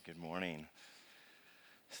morning.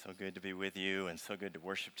 So good to be with you and so good to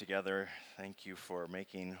worship together. Thank you for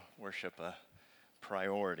making worship a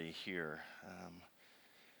priority here on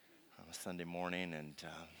a Sunday morning. And,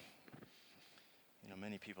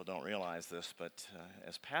 many people don't realize this, but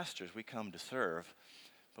as pastors, we come to serve,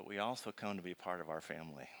 but we also come to be part of our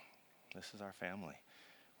family. This is our family.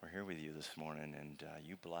 We're here with you this morning, and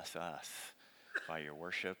you bless us by your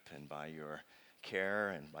worship and by your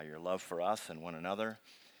care and by your love for us and one another.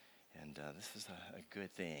 And this is a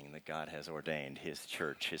good thing that God has ordained His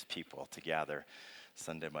church, His people, to gather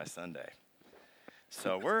Sunday by Sunday.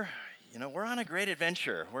 So we're on a great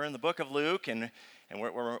adventure. We're in the book of Luke, and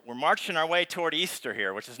we're marching our way toward Easter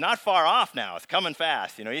here, which is not far off now. It's coming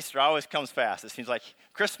fast. Easter always comes fast. It seems like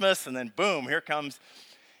Christmas, and then boom, here comes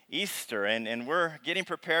Easter, and we're getting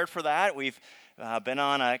prepared for that. We've been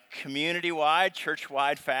on a community-wide,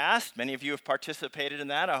 church-wide fast. Many of you have participated in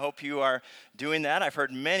that. I hope you are doing that. I've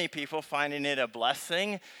heard many people finding it a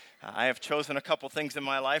blessing. I have chosen a couple things in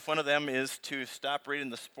my life. One of them is to stop reading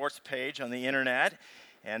the sports page on the internet,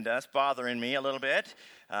 and that's bothering me a little bit.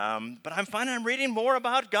 But I'm finding I'm reading more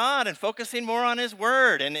about God and focusing more on His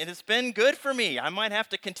Word, and it has been good for me. I might have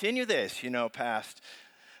to continue this, past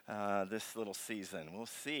this little season. We'll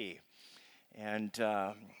see. And,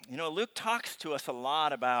 Luke talks to us a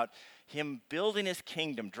lot about Him building His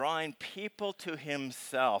kingdom, drawing people to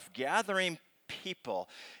Himself, gathering people.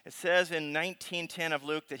 It says in 19:10 of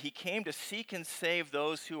Luke that He came to seek and save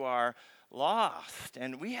those who are lost.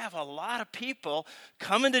 And we have a lot of people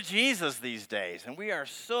coming to Jesus these days, and we are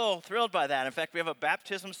so thrilled by that. In fact, we have a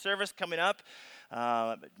baptism service coming up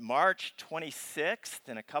March 26th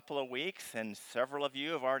in a couple of weeks, and several of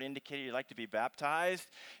you have already indicated you'd like to be baptized.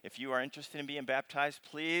 If you are interested in being baptized,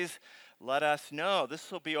 please let us know.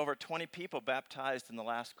 This will be over 20 people baptized in the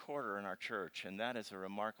last quarter in our church, and that is a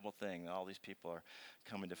remarkable thing. All these people are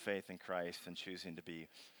coming to faith in Christ and choosing to be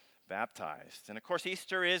baptized. And of course,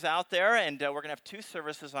 Easter is out there, and we're going to have two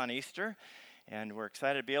services on Easter. And we're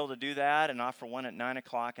excited to be able to do that and offer one at 9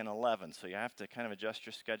 o'clock and 11. So you have to kind of adjust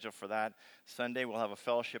your schedule for that. Sunday, we'll have a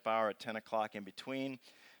fellowship hour at 10 o'clock in between.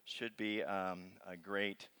 Should be a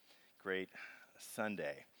great, great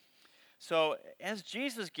Sunday. So as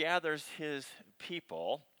Jesus gathers His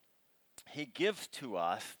people, He gives to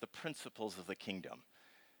us the principles of the kingdom.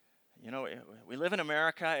 We live in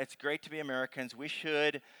America. It's great to be Americans. We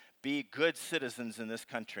should be good citizens in this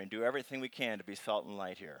country and do everything we can to be salt and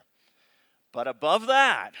light here. But above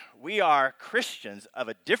that, we are Christians of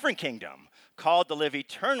a different kingdom, called to live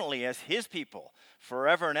eternally as His people,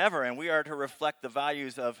 forever and ever, and we are to reflect the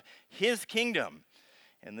values of His kingdom.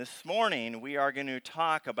 And this morning, we are going to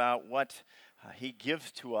talk about what He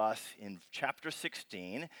gives to us in chapter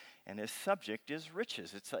 16, and His subject is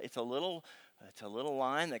riches. It's a little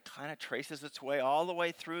line that kind of traces its way all the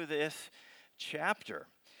way through this chapter.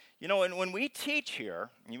 And when we teach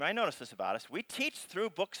here, you might notice this about us, we teach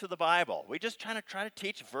through books of the Bible. We just try to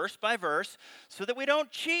teach verse by verse so that we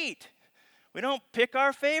don't cheat. We don't pick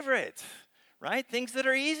our favorites, right? Things that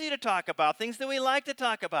are easy to talk about, things that we like to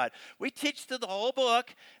talk about. We teach through the whole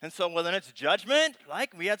book, and so when it's judgment,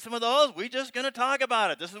 like we had some of those, we're just going to talk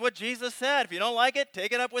about it. This is what Jesus said. If you don't like it,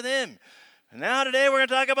 take it up with Him. And now today we're going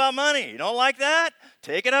to talk about money. You don't like that?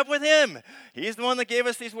 Take it up with Him. He's the one that gave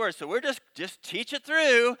us these words. So we're just teach it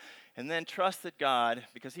through and then trust that God,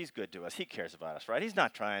 because He's good to us, He cares about us, right? He's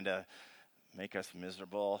not trying to make us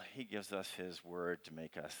miserable. He gives us His word to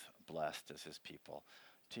make us blessed as His people,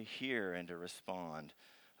 to hear and to respond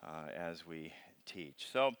as we teach.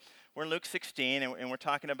 So we're in Luke 16, and we're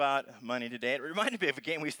talking about money today. It reminded me of a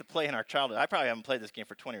game we used to play in our childhood. I probably haven't played this game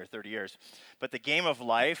for 20 or 30 years, but the game of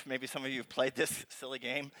life, maybe some of you have played this silly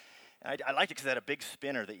game. I liked it because it had a big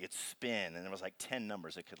spinner that you'd spin, and there was like 10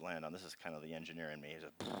 numbers it could land on. This is kind of the engineer in me.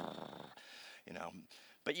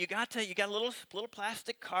 But you got a little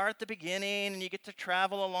plastic car at the beginning, and you get to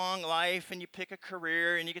travel along life, and you pick a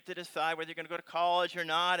career, and you get to decide whether you're going to go to college or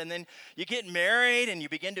not, and then you get married, and you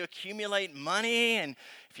begin to accumulate money, and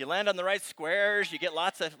if you land on the right squares, you get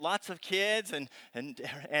lots of kids and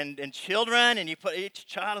children, and you put each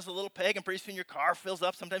child as a little peg, and pretty soon your car fills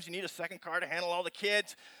up. Sometimes you need a second car to handle all the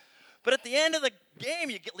kids. But at the end of the game,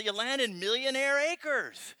 you land in millionaire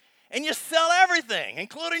acres. And you sell everything,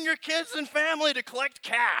 including your kids and family, to collect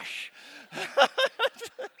cash.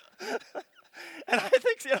 And I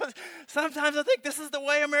think, sometimes I think this is the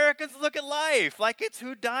way Americans look at life. Like it's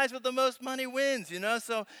who dies with the most money wins,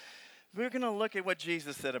 So we're going to look at what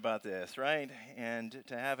Jesus said about this, right? And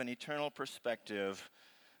to have an eternal perspective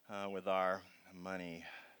with our money.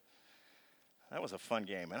 That was a fun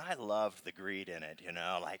game, and I loved the greed in it,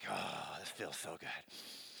 like, oh, this feels so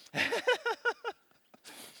good.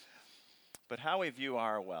 But how we view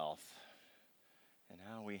our wealth and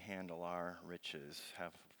how we handle our riches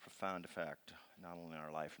have a profound effect, not only on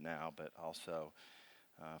our life now, but also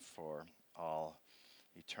for all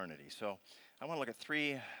eternity. So I want to look at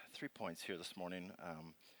three points here this morning.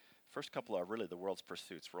 First couple are really the world's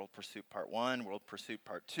pursuits. World pursuit part 1, world pursuit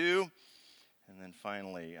part 2, and then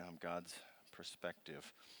finally God's perspective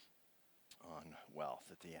on wealth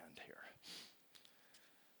at the end here.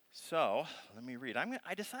 So let me read.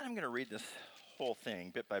 I decided I'm going to read this whole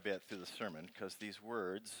thing bit by bit through the sermon because these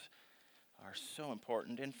words are so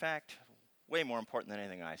important. In fact, way more important than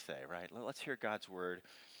anything I say, right? Let's hear God's word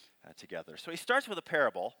together. So he starts with a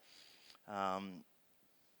parable of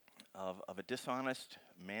a dishonest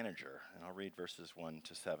manager. And I'll read verses 1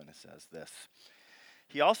 to 7. It says this.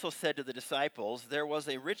 He also said to the disciples, there was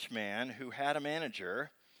a rich man who had a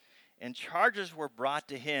manager, and charges were brought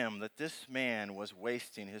to him that this man was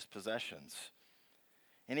wasting his possessions.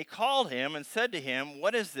 And he called him and said to him,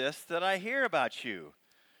 what is this that I hear about you?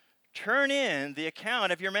 Turn in the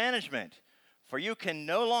account of your management, for you can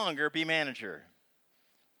no longer be manager.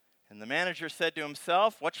 And the manager said to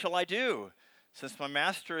himself, what shall I do? Since my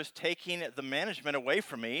master is taking the management away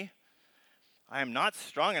from me, I am not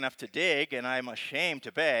strong enough to dig, and I am ashamed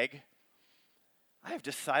to beg. I have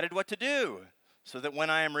decided what to do, so that when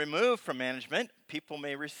I am removed from management, people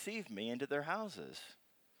may receive me into their houses.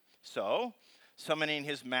 So, summoning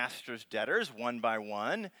his master's debtors one by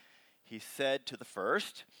one, he said to the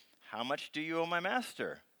first, how much do you owe my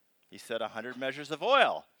master? He said, 100 measures of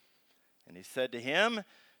oil. And he said to him,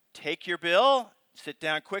 take your bill, sit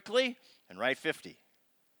down quickly, and write 50.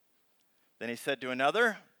 Then he said to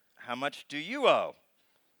another, how much do you owe?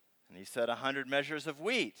 And he said, 100 measures of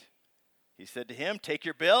wheat. He said to him, take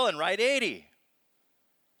your bill and write 80.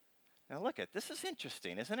 Now look at this is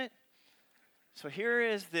interesting, isn't it? So here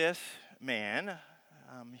is this man.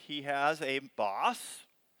 He has a boss,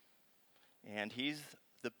 and he's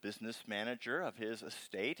the business manager of his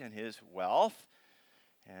estate and his wealth.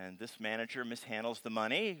 And this manager mishandles the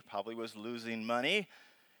money, probably was losing money,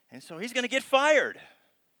 and so he's going to get fired.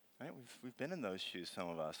 Right? We've been in those shoes, some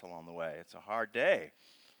of us, along the way. It's a hard day.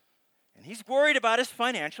 And he's worried about his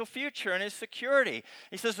financial future and his security.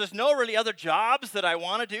 He says, there's no really other jobs that I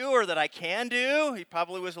want to do or that I can do. He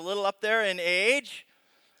probably was a little up there in age.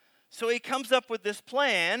 So he comes up with this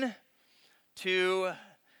plan to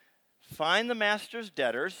find the master's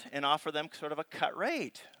debtors and offer them sort of a cut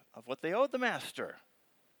rate of what they owed the master,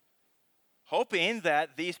 hoping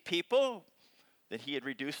that these people that he had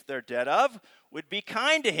reduced their debt of would be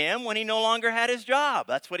kind to him when he no longer had his job.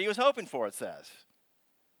 That's what he was hoping for, it says.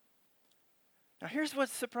 Now, here's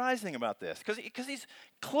what's surprising about this, because he's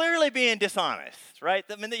clearly being dishonest, right?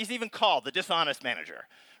 I mean, he's even called the dishonest manager,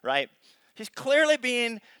 right? He's clearly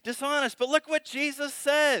being dishonest. But look what Jesus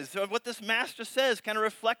says, or what this master says, kind of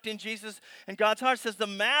reflecting Jesus and God's heart. It says, the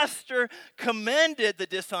master commended the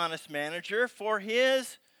dishonest manager for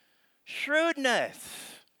his shrewdness.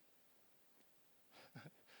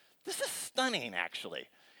 This is stunning, actually,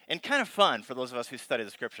 and kind of fun for those of us who study the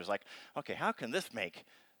scriptures. Like, okay, how can this make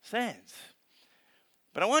sense?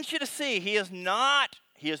 But I want you to see, he is not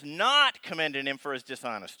commending him for his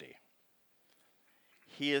dishonesty.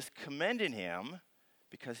 He is commending him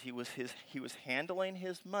because he was handling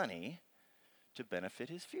his money to benefit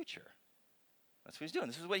his future. That's what he's doing.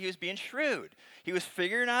 This is what he was being shrewd. He was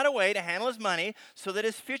figuring out a way to handle his money so that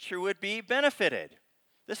his future would be benefited.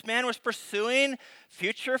 This man was pursuing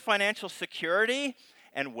future financial security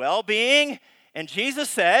and well-being, and Jesus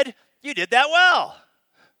said, you did that well.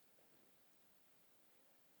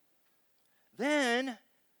 Then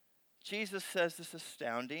Jesus says this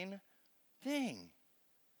astounding thing.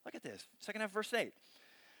 Look at this, second half, verse 8.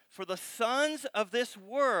 For the sons of this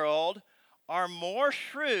world are more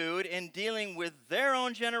shrewd in dealing with their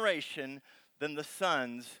own generation than the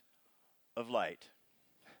sons of light.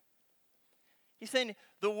 He's saying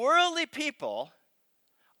the worldly people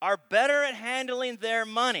are better at handling their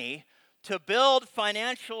money to build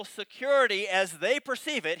financial security as they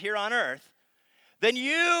perceive it here on earth than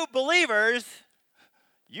you believers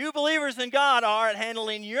in God are at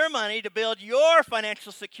handling your money to build your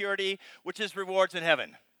financial security, which is rewards in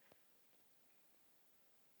heaven.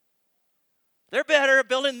 They're better at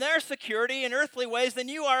building their security in earthly ways than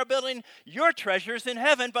you are at building your treasures in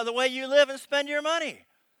heaven by the way you live and spend your money.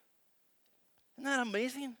 Isn't that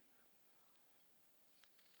amazing?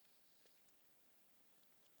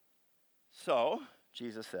 So,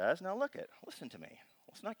 Jesus says, now listen to me.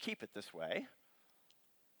 Let's not keep it this way.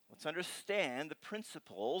 Let's understand the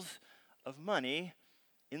principles of money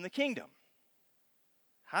in the kingdom.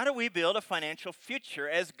 How do we build a financial future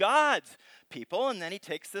as God's people? And then he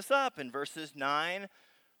takes this up in verses 9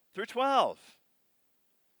 through 12.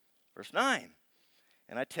 Verse 9,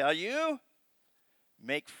 and I tell you,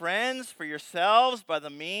 make friends for yourselves by the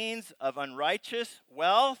means of unrighteous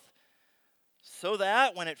wealth, so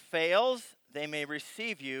that when it fails, they may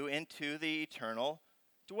receive you into the eternal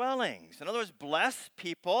dwellings. In other words, bless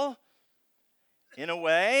people in a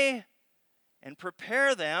way and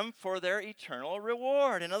prepare them for their eternal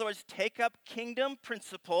reward. In other words, take up kingdom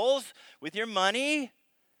principles with your money,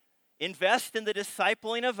 invest in the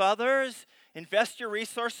discipling of others, invest your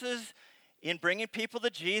resources in bringing people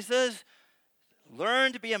to Jesus.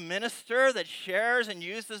 Learn to be a minister that shares and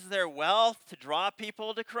uses their wealth to draw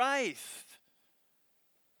people to Christ.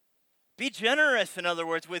 Be generous, in other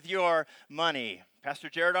words, with your money. Pastor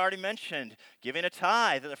Jared already mentioned giving a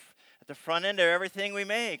tithe at the front end of everything we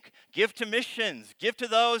make. Give to missions. Give to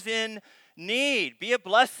those in need. Be a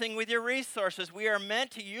blessing with your resources. We are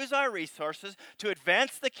meant to use our resources to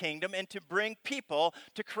advance the kingdom and to bring people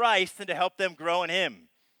to Christ and to help them grow in Him.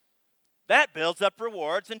 That builds up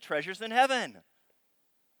rewards and treasures in heaven.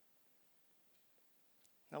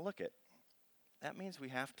 Now look it. That means we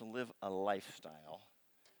have to live a lifestyle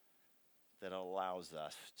that allows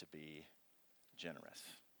us to be generous.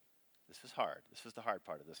 This is hard. This is the hard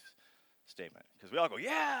part of this statement. Because we all go,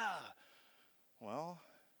 yeah! Well,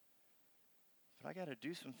 but I got to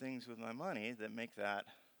do some things with my money that make that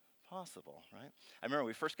possible, right? I remember when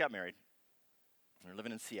we first got married. We were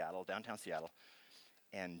living in Seattle, downtown Seattle.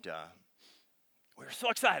 And we were so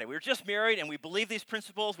excited. We were just married, and we believed these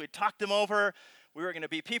principles. We talked them over. We were going to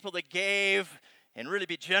be people that gave and really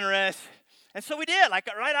be generous. And so we did, like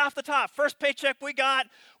right off the top. First paycheck we got,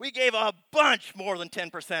 we gave a bunch more than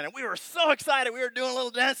 10%. And we were so excited. We were doing a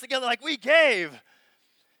little dance together like we gave.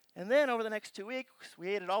 And then over the next 2 weeks, we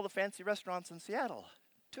ate at all the fancy restaurants in Seattle,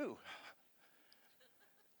 too.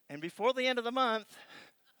 And before the end of the month,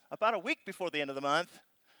 about a week before the end of the month,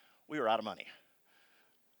 we were out of money.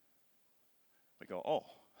 We go, oh,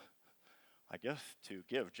 I guess to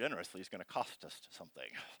give generously is going to cost us something.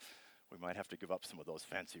 We might have to give up some of those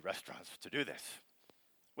fancy restaurants to do this,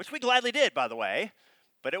 which we gladly did, by the way,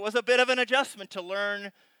 but it was a bit of an adjustment to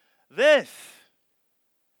learn this.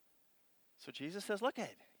 So Jesus says, look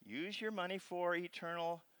at, use your money for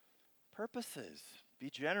eternal purposes. Be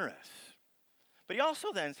generous. But he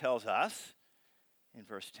also then tells us in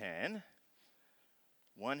verse 10,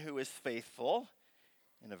 one who is faithful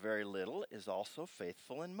in a very little is also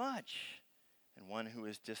faithful in much. And one who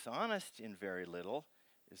is dishonest in very little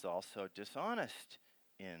is also dishonest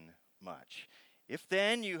in much. If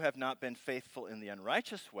then you have not been faithful in the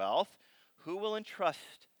unrighteous wealth, who will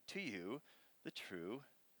entrust to you the true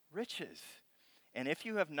riches? And if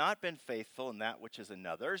you have not been faithful in that which is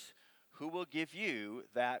another's, who will give you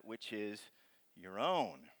that which is your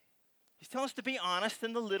own? He's telling us to be honest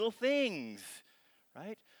in the little things,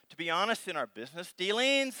 right? To be honest in our business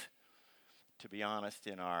dealings, to be honest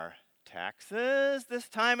in our taxes this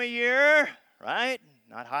time of year, right?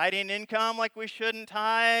 Not hiding income like we shouldn't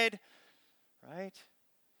hide, right?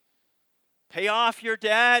 Pay off your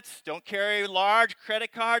debts. Don't carry large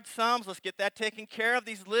credit card sums. Let's get that taken care of.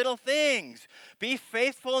 These little things. Be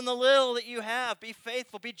faithful in the little that you have. Be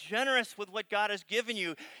faithful. Be generous with what God has given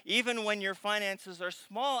you, even when your finances are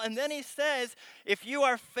small. And then he says, if you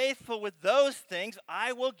are faithful with those things,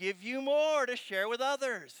 I will give you more to share with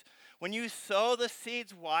others. When you sow the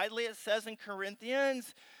seeds widely, it says in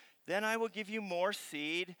Corinthians, then I will give you more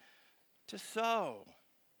seed to sow.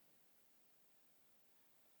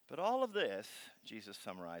 But all of this, Jesus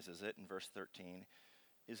summarizes it in verse 13,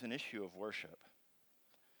 is an issue of worship.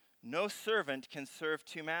 No servant can serve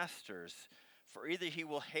two masters, for either he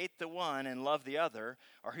will hate the one and love the other,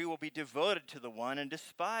 or he will be devoted to the one and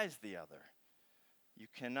despise the other. You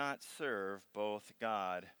cannot serve both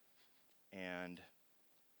God and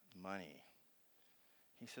money.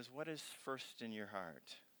 He says, what is first in your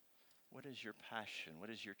heart? What is your passion? What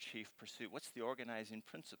is your chief pursuit? What's the organizing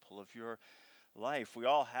principle of your life? We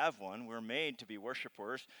all have one. We're made to be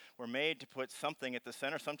worshipers. We're made to put something at the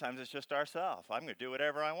center. Sometimes it's just ourselves. I'm going to do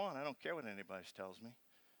whatever I want. I don't care what anybody tells me.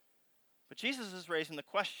 But Jesus is raising the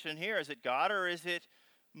question here, is it God or is it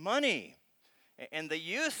money? And the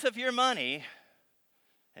use of your money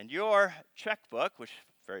and your checkbook, which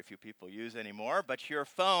very few people use anymore, but your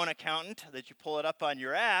phone accountant that you pull it up on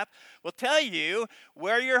your app will tell you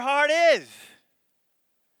where your heart is.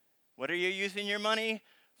 What are you using your money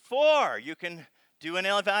for? You can do an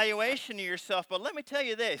evaluation of yourself, but let me tell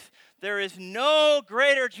you this, there is no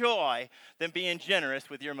greater joy than being generous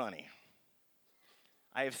with your money.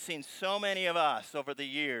 I have seen so many of us over the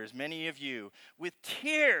years, many of you, with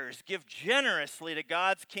tears give generously to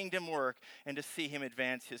God's kingdom work and to see him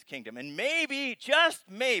advance his kingdom. And maybe, just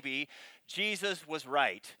maybe, Jesus was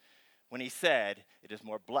right when he said, it is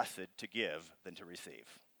more blessed to give than to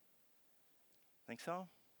receive. Think so?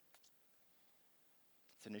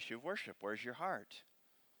 It's an issue of worship. Where's your heart?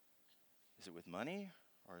 Is it with money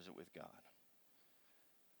or is it with God?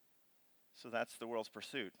 So that's the world's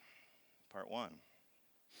pursuit, part one.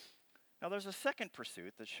 Now there's a second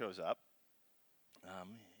pursuit that shows up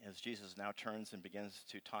as Jesus now turns and begins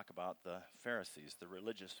to talk about the Pharisees, the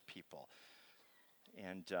religious people.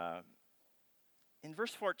 And in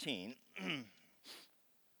verse 14,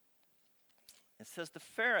 it says the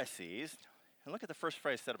Pharisees, and look at the first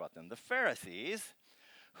phrase said about them, the Pharisees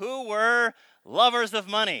who were lovers of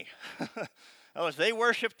money. In other words, they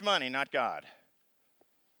worshiped money, not God.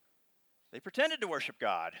 They pretended to worship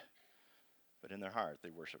God, but in their heart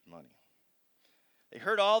they worshiped money. They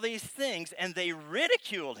heard all these things, and they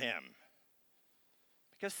ridiculed him.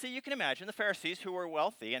 Because, see, you can imagine the Pharisees who were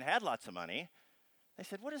wealthy and had lots of money. They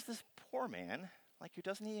said, what is this poor man, like who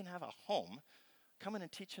doesn't even have a home, coming and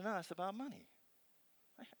teaching us about money?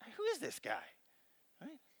 Who is this guy?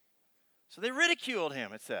 Right? So they ridiculed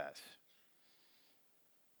him, it says.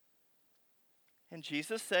 And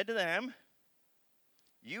Jesus said to them,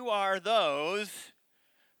 you are those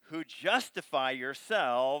who justify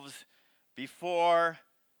yourselves before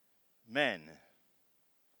men.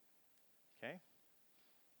 Okay?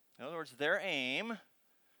 In other words, their aim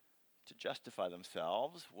to justify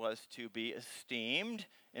themselves was to be esteemed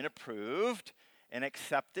and approved and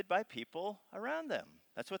accepted by people around them.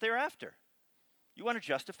 That's what they were after. You want to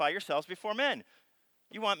justify yourselves before men.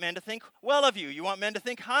 You want men to think well of you. You want men to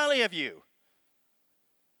think highly of you.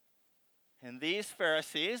 And these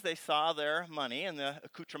Pharisees, they saw their money and the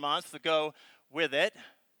accoutrements that go with it,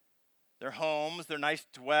 their homes, their nice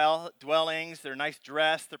dwellings, their nice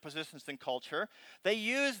dress, their positions in culture. They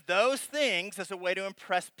used those things as a way to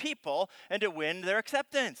impress people and to win their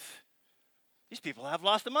acceptance. These people have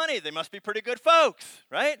lots of money. They must be pretty good folks,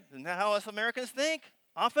 right? Isn't that how us Americans think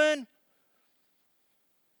often?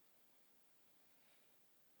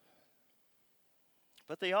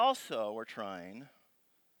 But they also were trying,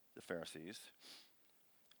 the Pharisees,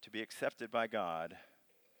 to be accepted by God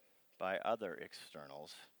by other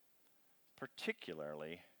externals,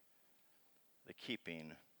 particularly the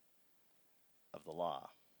keeping of the law.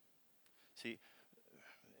 See,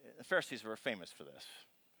 the Pharisees were famous for this.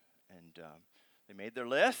 And they made their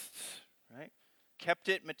lists, right? Kept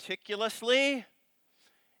it meticulously,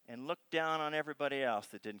 and looked down on everybody else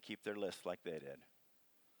that didn't keep their list like they did.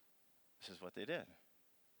 This is what they did.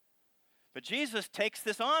 But Jesus takes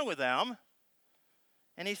this on with them,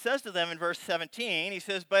 and he says to them in verse 17, he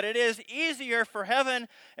says, but it is easier for heaven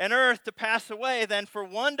and earth to pass away than for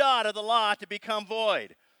one dot of the law to become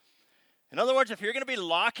void. In other words, if you're going to be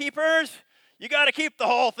law keepers, you got to keep the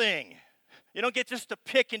whole thing. You don't get just to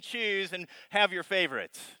pick and choose and have your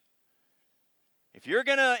favorites. If you're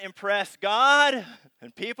going to impress God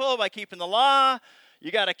and people by keeping the law, you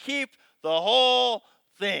got to keep the whole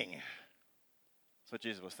thing. That's what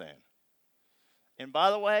Jesus was saying. And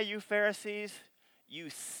by the way, you Pharisees,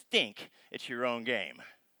 you stink at your own game.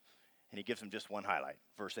 And he gives them just one highlight,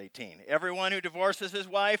 verse 18. Everyone who divorces his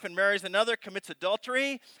wife and marries another commits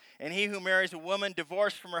adultery, and he who marries a woman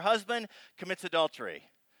divorced from her husband commits adultery.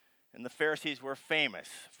 And the Pharisees were famous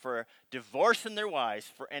for divorcing their wives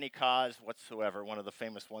for any cause whatsoever. One of the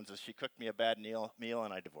famous ones is, she cooked me a bad meal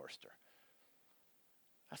and I divorced her.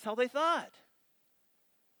 That's how they thought.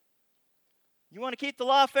 You want to keep the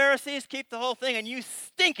law, Pharisees? Keep the whole thing, and you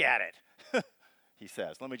stink at it, he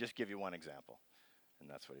says. Let me just give you one example. And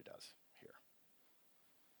that's what he does here.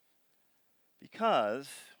 Because,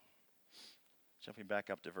 jumping back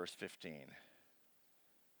up to verse 15,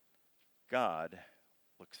 God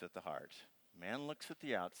looks at the heart. Man looks at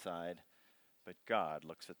the outside, but God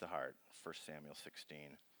looks at the heart. 1 Samuel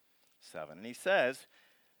 16:7. And he says,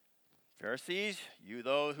 Pharisees, you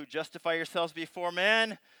those who justify yourselves before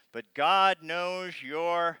men, but God knows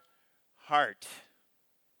your heart.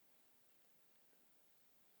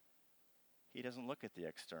 He doesn't look at the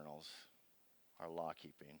externals, our law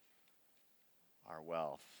keeping, our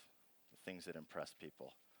wealth, the things that impress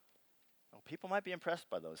people. Well, people might be impressed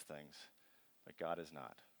by those things, but God is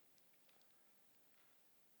not.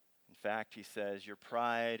 In fact, he says, your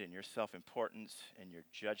pride and your self-importance and your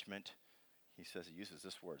judgment, he says, he uses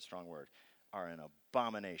this word, strong word, are an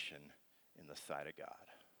abomination in the sight of God.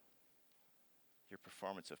 Your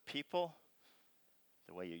performance of people,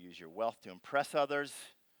 the way you use your wealth to impress others,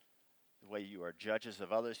 the way you are judges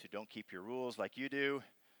of others who don't keep your rules like you do,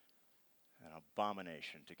 an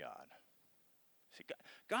abomination to God. See,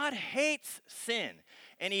 God hates sin,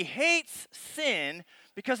 and he hates sin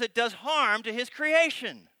because it does harm to his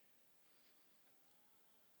creation.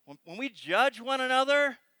 When we judge one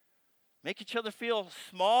another, make each other feel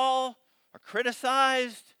small or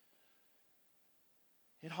criticized,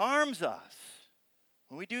 it harms us.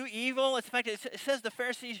 When we do evil, in fact, it says the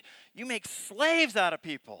Pharisees, you make slaves out of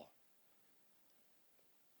people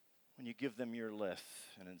when you give them your lists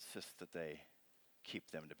and insist that they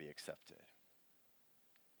keep them to be accepted.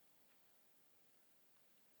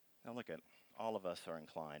 Now look, all of us are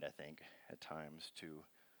inclined, I think, at times to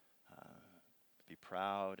be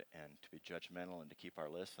proud and to be judgmental and to keep our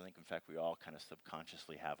lists. I think, in fact, we all kind of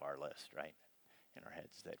subconsciously have our list, right, in our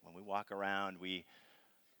heads, that when we walk around, we,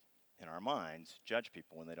 in our minds, judge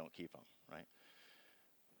people when they don't keep them, right?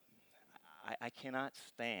 I cannot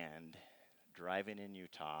stand driving in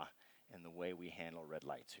Utah and the way we handle red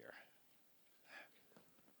lights here,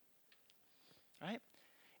 right?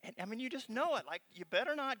 And I mean, you just know it. Like, you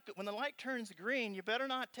better not, when the light turns green, you better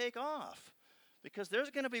not take off, because there's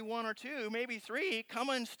going to be one or two, maybe three,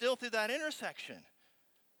 coming still through that intersection.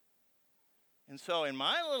 And so in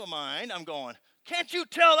my little mind, I'm going, can't you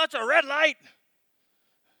tell that's a red light?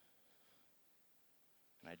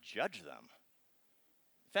 And I judge them.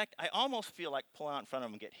 In fact, I almost feel like pulling out in front of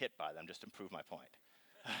them and get hit by them just to prove my point.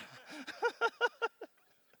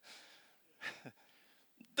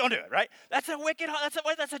 Don't do it, right? That's a wicked heart.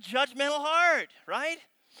 That's a judgmental heart, right?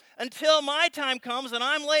 Until my time comes and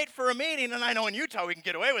I'm late for a meeting, and I know in Utah we can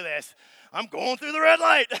get away with this. I'm going through the red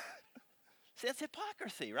light. See, that's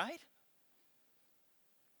hypocrisy, right?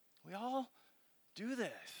 We all do this.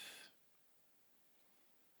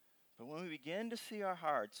 But when we begin to see our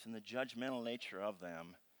hearts and the judgmental nature of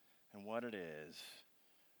them and what it is,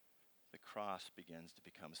 the cross begins to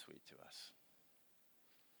become sweet to us.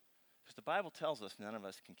 Because the Bible tells us none of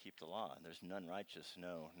us can keep the law. There's none righteous,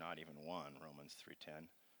 no, not even one, Romans 3:10.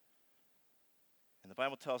 And the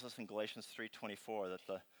Bible tells us in Galatians 3:24 that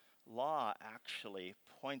the law actually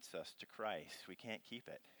points us to Christ. We can't keep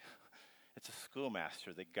it. It's a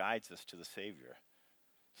schoolmaster that guides us to the Savior.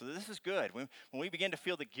 So this is good. When we begin to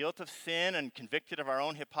feel the guilt of sin and convicted of our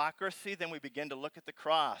own hypocrisy, then we begin to look at the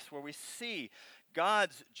cross, where we see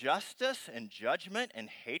God's justice and judgment and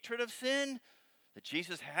hatred of sin, that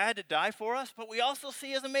Jesus had to die for us, but we also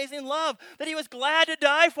see his amazing love, that he was glad to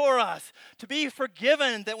die for us, to be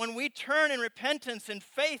forgiven, that when we turn in repentance and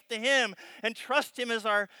faith to him and trust him as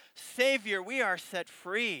our Savior, we are set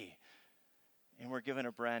free. And we're given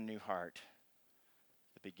a brand new heart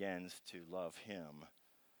that begins to love him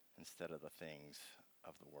instead of the things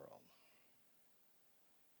of the world.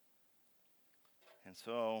 And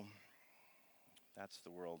so that's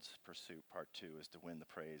the world's pursuit. Part 2 is to win the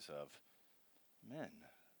praise of men.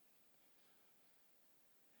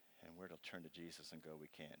 And we're to turn to Jesus and go, we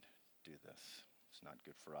can't do this. It's not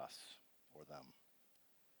good for us or them.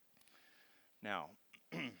 Now,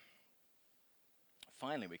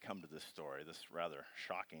 finally we come to this story, this rather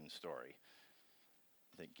shocking story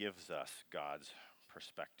that gives us God's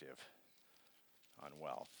perspective on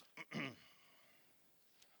wealth.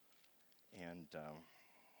 And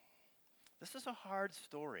this is a hard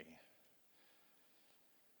story.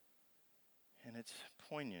 And it's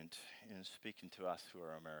poignant in speaking to us who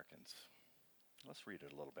are Americans. Let's read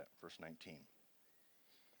it a little bit. Verse 19.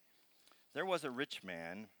 There was a rich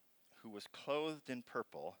man who was clothed in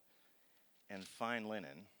purple and fine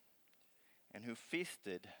linen, and who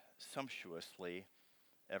feasted sumptuously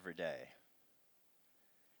every day.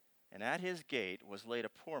 And at his gate was laid a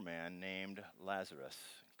poor man named Lazarus,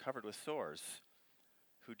 covered with sores,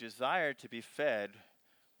 who desired to be fed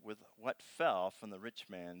with what fell from the rich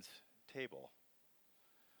man's table.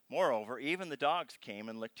 Moreover, even the dogs came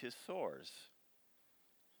and licked his sores.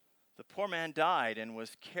 The poor man died and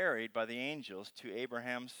was carried by the angels to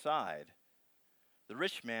Abraham's side. The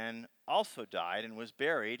rich man also died and was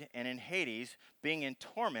buried, and in Hades, being in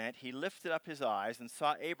torment, he lifted up his eyes and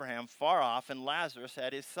saw Abraham far off and Lazarus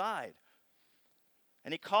at his side.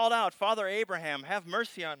 And he called out, Father Abraham, have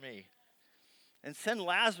mercy on me, and send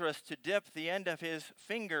Lazarus to dip the end of his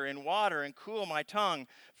finger in water and cool my tongue,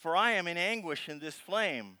 for I am in anguish in this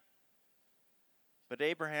flame. But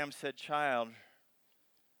Abraham said, Child,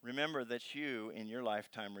 remember that you in your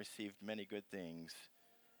lifetime received many good things,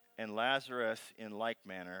 and Lazarus in like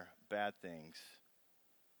manner bad things.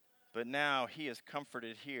 But now he is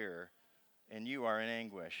comforted here, and you are in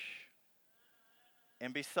anguish.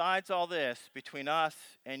 And besides all this, between us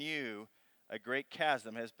and you, a great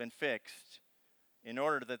chasm has been fixed, in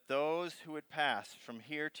order that those who would pass from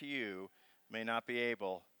here to you may not be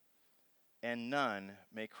able, and none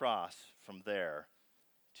may cross from there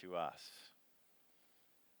to us.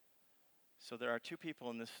 So there are two people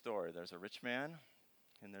in this story. There's a rich man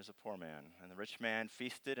and there's a poor man. And the rich man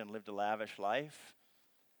feasted and lived a lavish life.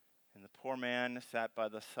 And the poor man sat by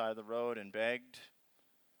the side of the road and begged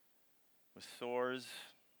with sores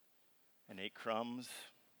and ate crumbs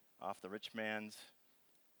off the rich man's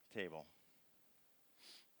table.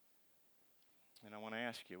 And I want to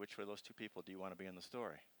ask you, which of those two people do you want to be in the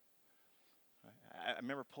story? I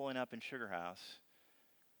remember pulling up in Sugar House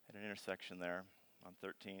at an intersection there on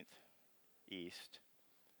 13th East.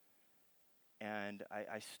 And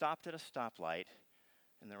I stopped at a stoplight,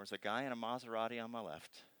 and there was a guy in a Maserati on my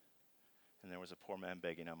left, and there was a poor man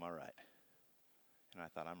begging on my right. And I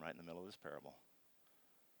thought, I'm right in the middle of this parable.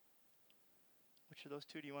 Which of those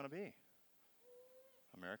two do you want to be?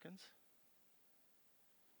 Americans?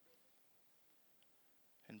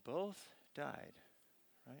 And both died,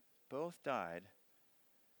 right? Both died,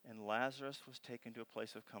 and Lazarus was taken to a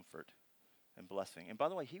place of comfort and blessing. And by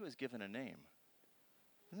the way, he was given a name.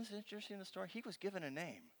 Isn't this interesting in the story? He was given a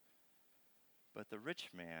name. But the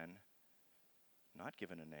rich man, not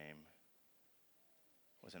given a name,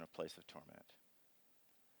 was in a place of torment.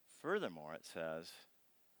 Furthermore, it says,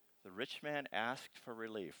 the rich man asked for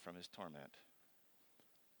relief from his torment.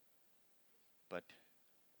 But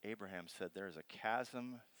Abraham said, there is a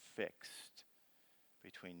chasm fixed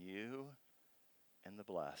between you and the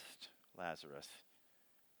blessed, Lazarus,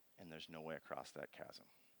 and there's no way across that chasm.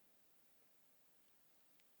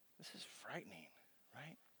 This is frightening,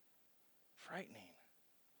 right? Frightening.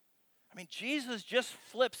 I mean, Jesus just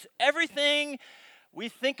flips everything we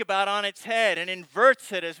think about on its head and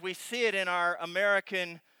inverts it as we see it in our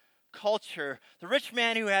American culture. The rich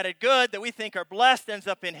man who had it good, that we think are blessed, ends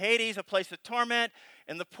up in Hades, a place of torment.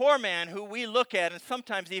 And the poor man who we look at and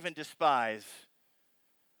sometimes even despise,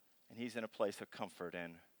 and he's in a place of comfort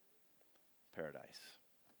and paradise.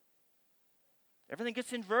 Everything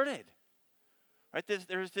gets inverted. Right?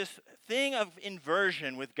 There's this thing of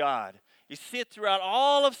inversion with God. You see it throughout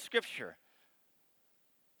all of Scripture.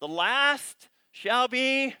 The last shall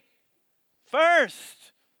be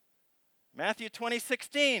first. Matthew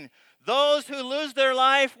 20:16. Those who lose their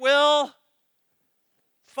life will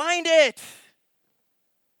find it.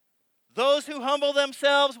 Those who humble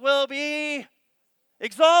themselves will be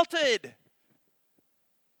exalted.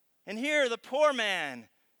 And here the poor man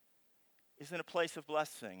is in a place of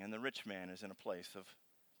blessing, and the rich man is in a place of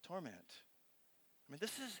torment. I mean,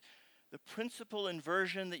 this is the principal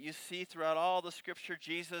inversion that you see throughout all the Scripture.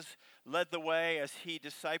 Jesus led the way as he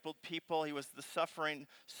discipled people. He was the suffering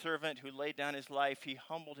servant who laid down his life. He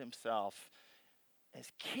humbled himself as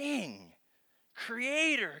king,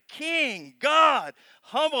 creator, king, God,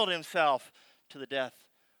 humbled himself to the death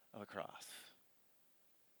of a cross.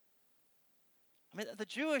 I mean, the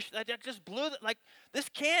Jewish, that just blew, like, this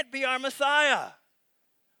can't be our Messiah.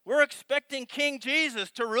 We're expecting King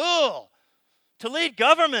Jesus to rule, to lead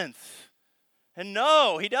governments. And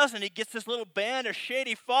no, he doesn't. He gets this little band of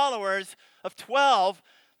shady followers of 12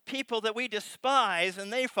 people that we despise,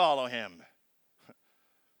 and they follow him.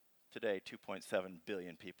 Today, 2.7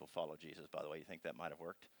 billion people follow Jesus, by the way. You think that might have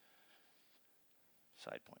worked?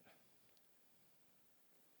 Side point.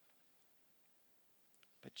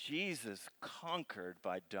 But Jesus conquered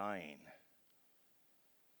by dying.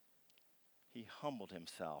 He humbled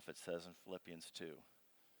himself, it says in Philippians 2,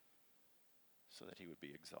 so that he would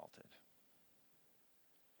be exalted.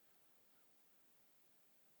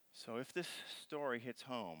 So if this story hits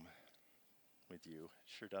home with you,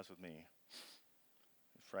 it sure does with me.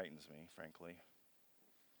 It frightens me, frankly.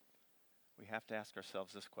 We have to ask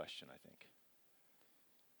ourselves this question, I think.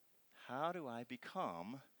 How do I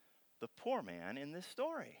become the poor man in this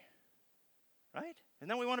story? Right? Isn't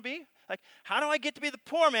that what we want to be? Like, how do I get to be the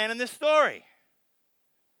poor man in this story?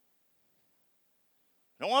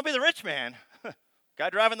 I don't want to be the rich man. Guy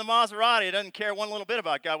driving the Maserati who doesn't care one little bit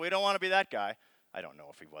about God. We don't want to be that guy. I don't know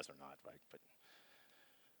if he was or not, right? But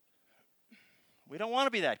we don't want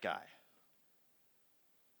to be that guy.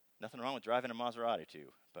 Nothing wrong with driving a Maserati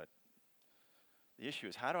too, but the issue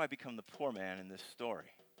is, how do I become the poor man in this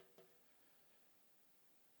story?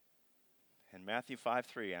 And Matthew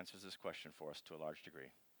 5:3 answers this question for us to a large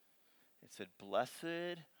degree. It said,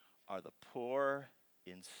 "Blessed are the poor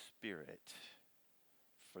in spirit,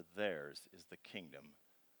 for theirs is the kingdom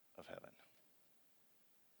of heaven."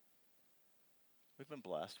 We've been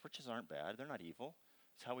blessed. Riches aren't bad. They're not evil.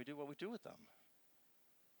 It's how we do what we do with them.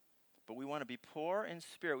 but we want to be poor in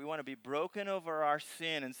spirit. We want to be broken over our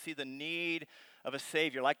sin and see the need of a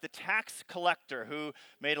Savior, like the tax collector who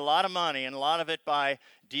made a lot of money, and a lot of it by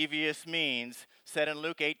devious means, said in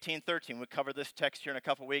Luke 18:13. We'll cover this text here in a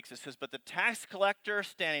couple weeks. It says, "But the tax collector,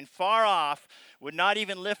 standing far off, would not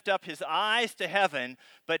even lift up his eyes to heaven,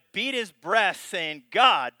 but beat his breast, saying,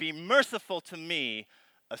 'God, be merciful to me,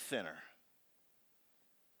 a sinner.'"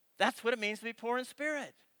 That's what it means to be poor in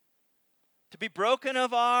spirit. To be broken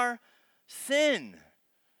of our sin.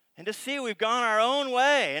 And to see we've gone our own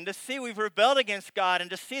way. And to see we've rebelled against God. And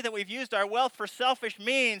to see that we've used our wealth for selfish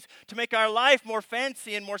means to make our life more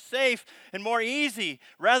fancy and more safe and more easy,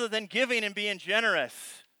 rather than giving and being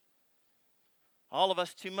generous. All of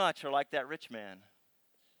us too much are like that rich man.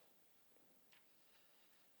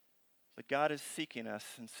 But God is seeking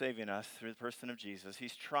us and saving us through the person of Jesus.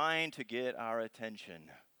 He's trying to get our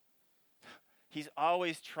attention. He's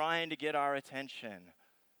always trying to get our attention,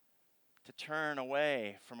 to turn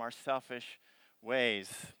away from our selfish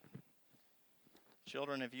ways.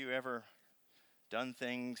 Children, have you ever done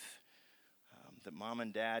things that mom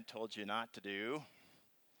and dad told you not to do?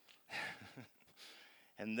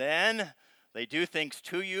 And then they do things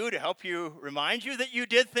to you to help you, remind you that you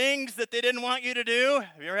did things that they didn't want you to do?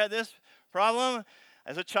 Have you ever had this problem?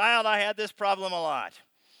 As a child, I had this problem a lot.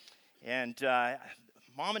 And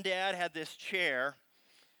Mom and Dad had this chair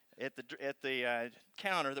at the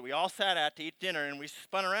counter that we all sat at to eat dinner, and we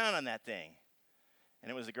spun around on that thing.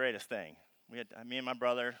 And it was the greatest thing. Me and my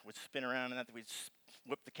brother would spin around on that. We'd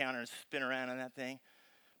whip the counter and spin around on that thing.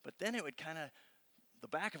 But then it would the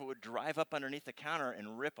back of it would drive up underneath the counter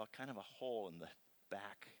and rip a kind of a hole in the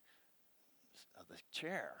back of the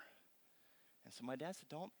chair. And so my dad said,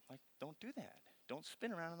 don't do that. Don't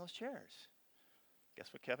spin around on those chairs.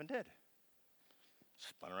 Guess what Kevin did?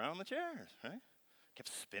 Spun around on the chairs, right? Kept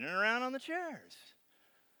spinning around on the chairs.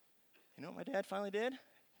 You know what my dad finally did?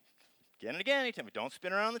 Again and again, he told me, don't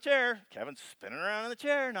spin around on the chair. Kevin's spinning around on the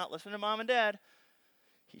chair, not listening to Mom and Dad.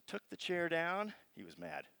 He took the chair down. He was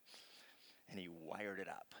mad. And he wired it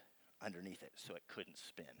up underneath it so it couldn't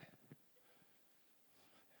spin.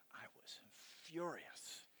 I was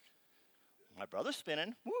furious. My brother's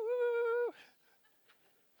spinning. Woo!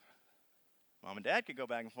 Mom and Dad could go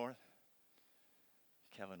back and forth.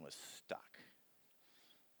 Kevin was stuck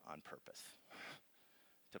on purpose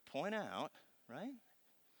to point out, right,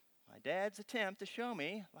 my dad's attempt to show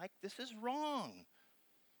me, like, this is wrong.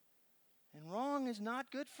 And wrong is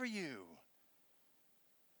not good for you.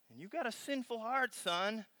 And you've got a sinful heart,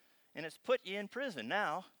 son, and it's put you in prison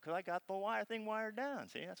now because I got the thing wired down.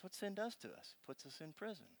 See, that's what sin does to us. It puts us in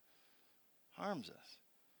prison, harms us.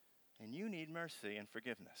 And you need mercy and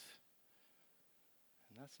forgiveness.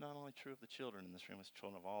 And that's not only true of the children in this room, it's true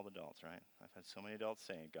of all the adults, right? I've had so many adults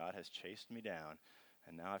saying, God has chased me down,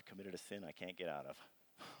 and now I've committed a sin I can't get out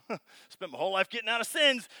of. Spent my whole life getting out of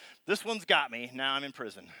sins. This one's got me. Now I'm in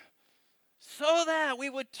prison. So that we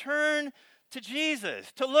would turn to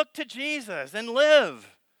Jesus, to look to Jesus and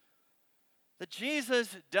live. That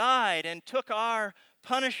Jesus died and took our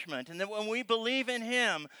punishment, and that when we believe in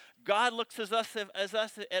him, God looks at us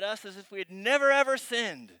as if we had never ever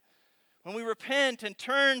sinned. When we repent and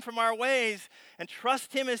turn from our ways and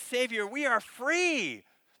trust him as Savior, we are free.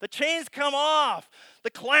 The chains come off.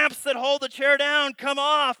 The clamps that hold the chair down come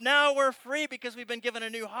off. Now we're free because we've been given a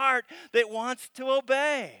new heart that wants to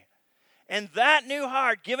obey. And that new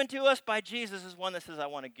heart given to us by Jesus is one that says, I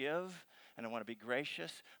want to give, and I want to be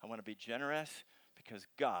gracious. I want to be generous because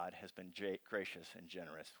God has been gracious and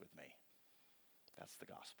generous with me. That's the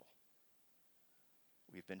gospel.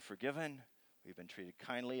 We've been forgiven. We've been treated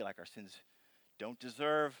kindly like our sins don't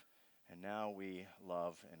deserve, and now we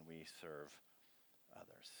love and we serve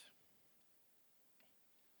others.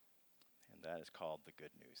 And that is called the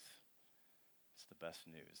good news. It's the best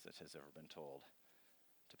news that has ever been told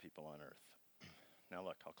to people on earth. Now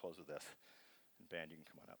look, I'll close with this. And band, you can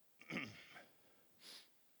come on up.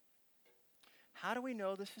 How do we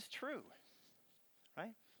know this is true?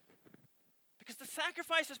 Right? Because the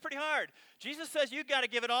sacrifice is pretty hard. Jesus says you got to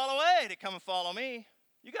give it all away to come and follow me.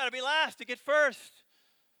 You got to be last to get first.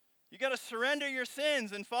 You got to surrender your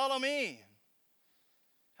sins and follow me.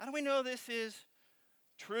 How do we know this is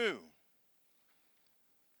true?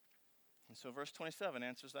 And so verse 27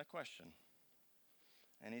 answers that question.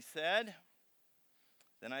 And he said,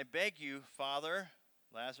 then I beg you, Father,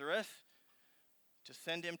 Lazarus, to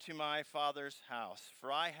send him to my father's house,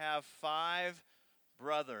 for I have 5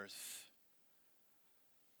 brothers,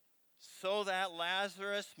 so that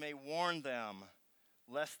Lazarus may warn them,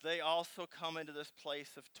 lest they also come into this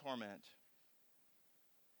place of torment.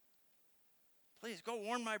 Please go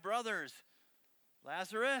warn my brothers,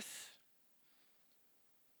 Lazarus.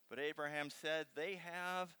 But Abraham said, they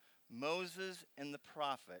have Moses and the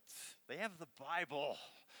prophets. They have the Bible.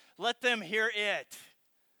 Let them hear it.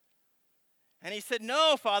 And he said,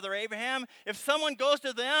 no, Father Abraham, if someone goes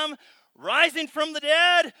to them rising from the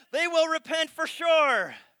dead, they will repent for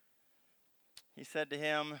sure. He said to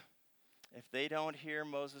him, if they don't hear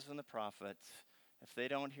Moses and the prophets, if they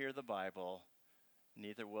don't hear the Bible,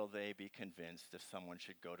 neither will they be convinced if someone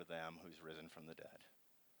should go to them who's risen from the dead.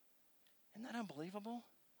 Isn't that unbelievable?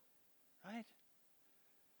 Right?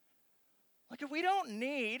 Like, if we don't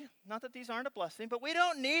need, not that these aren't a blessing, but we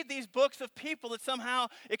don't need these books of people that somehow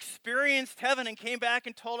experienced heaven and came back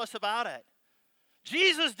and told us about it.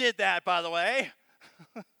 Jesus did that, by the way.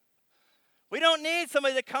 We don't need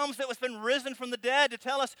somebody that comes that was been risen from the dead to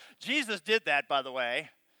tell us Jesus did that, by the way.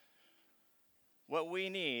 What we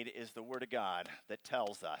need is the Word of God that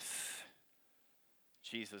tells us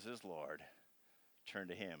Jesus is Lord. Turn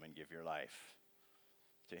to Him and give your life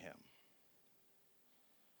to Him.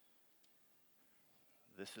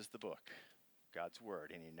 This is the book, God's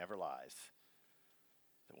Word, and He never lies.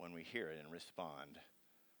 That when we hear it and respond,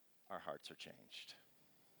 our hearts are changed.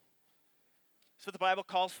 So the Bible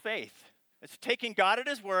calls faith. It's taking God at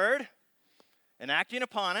His Word and acting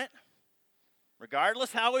upon it,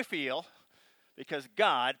 regardless how we feel, because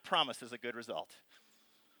God promises a good result.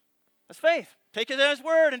 That's faith. Take it at His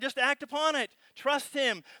Word and just act upon it. Trust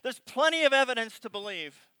Him. There's plenty of evidence to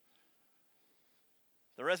believe.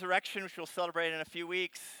 The resurrection, which we'll celebrate in a few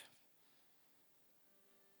weeks,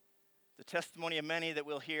 the testimony of many that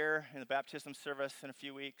we'll hear in the baptism service in a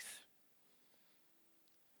few weeks,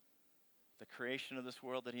 the creation of this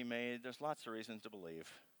world that He made, there's lots of reasons to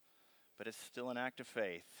believe, but it's still an act of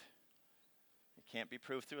faith. It can't be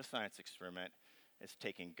proved through a science experiment. It's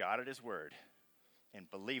taking God at His Word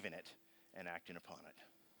and believing it and acting upon it.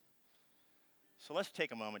 So let's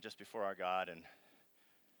take a moment just before our God, and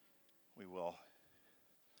we will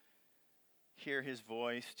hear His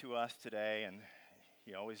voice to us today, and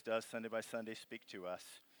He always does Sunday by Sunday speak to us,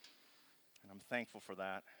 and I'm thankful for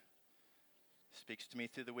that. He speaks to me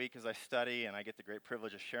through the week as I study, and I get the great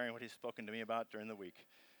privilege of sharing what He's spoken to me about during the week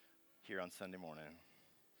here on Sunday morning.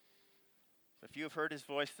 If you have heard His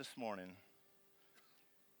voice this morning,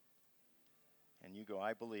 and you go,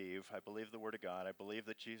 I believe the Word of God, I believe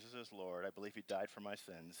that Jesus is Lord, I believe He died for my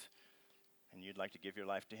sins, and you'd like to give your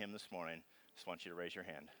life to Him this morning, I just want you to raise your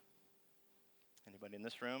hand. Anybody in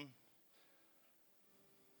this room?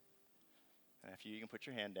 And if you can put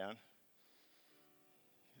your hand down.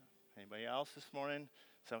 Anybody else this morning?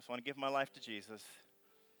 So I just want to give my life to Jesus.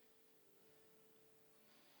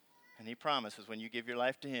 And He promises when you give your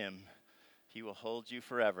life to Him, He will hold you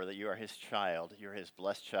forever, that you are His child, you're His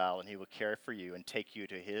blessed child, and He will care for you and take you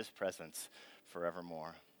to His presence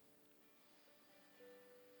forevermore.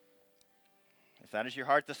 If that is your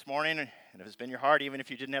heart this morning, and if it's been your heart, even if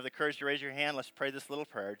you didn't have the courage to raise your hand, let's pray this little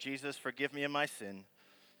prayer. Jesus, forgive me of my sin.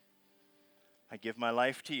 I give my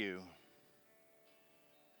life to You.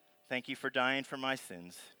 Thank You for dying for my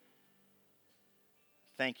sins.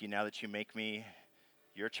 Thank You now that You make me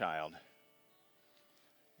Your child.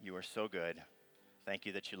 You are so good. Thank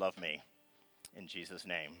You that You love me. In Jesus'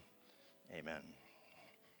 name, amen.